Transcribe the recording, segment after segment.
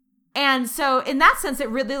And so in that sense, it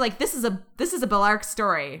really like this is a Bellarke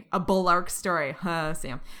story. A Bellarke story. Huh,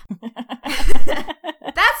 Sam.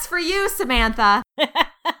 That's for you, Samantha.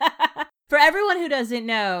 For everyone who doesn't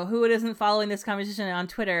know, who isn't following this conversation on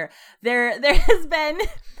Twitter, there has been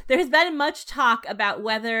much talk about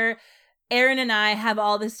whether Erin and I have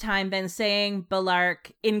all this time been saying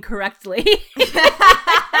Bellarke incorrectly.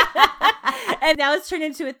 And now it's turned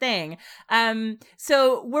into a thing.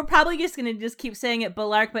 So we're probably just going to just keep saying it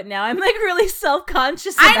Bellarke, but now I'm like really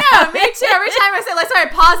self-conscious about it. I know, me too. Every time I say it, like, sorry, I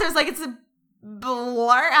pause, I was like, it's a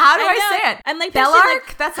Bellarke? How do I say it? And like, Bellarke?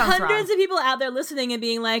 Like that sounds hundreds wrong. of people out there listening and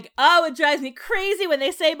being like, oh, it drives me crazy when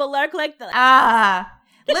they say Bellarke like that.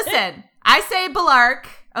 Listen, I say Bellarke,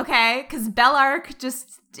 okay? Because Bellarke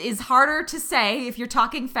just is harder to say if you're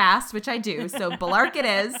talking fast, which I do. So Bellarke it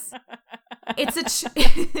is. It's it's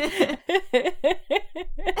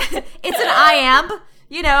an iamb.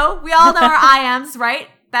 You know, we all know our iambs, right?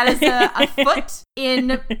 That is a foot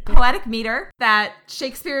in poetic meter that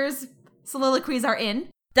Shakespeare's soliloquies are in.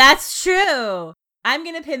 That's true. I'm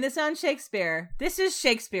going to pin this on Shakespeare. This is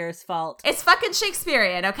Shakespeare's fault. It's fucking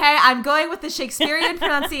Shakespearean, okay? I'm going with the Shakespearean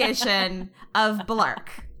pronunciation of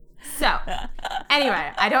Bellarke. So,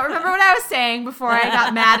 anyway, I don't remember what I was saying before I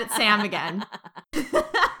got mad at Sam again.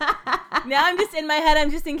 Now I'm just in my head,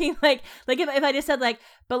 I'm just thinking like if I just said like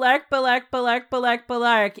Bellarke, Bellarke, Bellarke, Bellarke,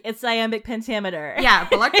 Bellarke, it's iambic pentameter. Yeah,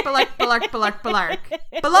 Bellarke, Bellarke, Bellarke, Bellarke, Bellarke.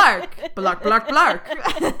 Bellarke, Bellarke, Bellarke, Bellarke.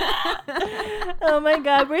 Oh my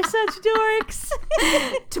God, we're such dorks.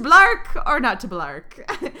 To Bellarke or not to Bellarke?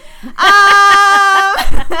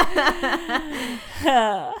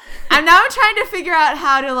 I'm now trying to figure out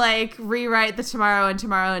how to like rewrite the tomorrow and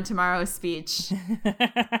tomorrow and tomorrow speech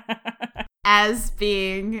as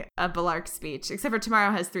being a Bellarke speech, except for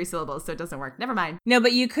tomorrow has 3 syllables, so it doesn't work. Never mind. No,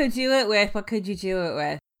 but you could do it with, what could you do it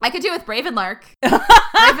with? I could do it with Brave and Lark.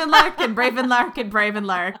 Brave and Lark and Brave and Lark and Brave and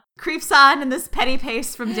Lark. Creeps on in this petty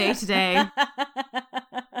pace from day to day.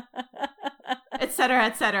 Etc.,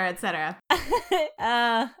 etc., etc.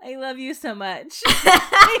 I love you so much.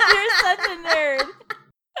 You're such a nerd.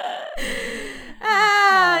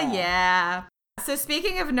 Yeah. So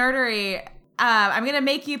speaking of nerdery, I'm going to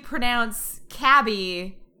make you pronounce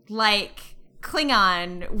Kabby like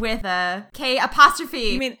Klingon with a K apostrophe.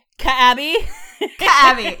 You mean Kabby?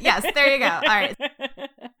 Kabby. Yes, there you go. All right.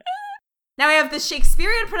 Now we have the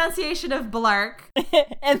Shakespearean pronunciation of Bellarke.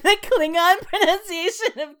 And the Klingon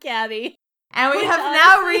pronunciation of Kabby. And we have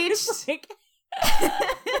now reached...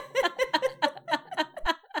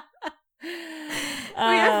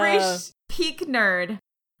 We have reached peak nerd.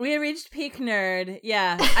 We have reached peak nerd.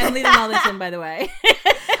 Yeah. I'm leaving all this in, by the way.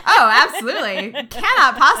 Oh, absolutely.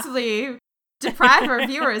 Cannot possibly deprive our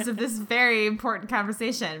viewers of this very important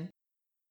conversation.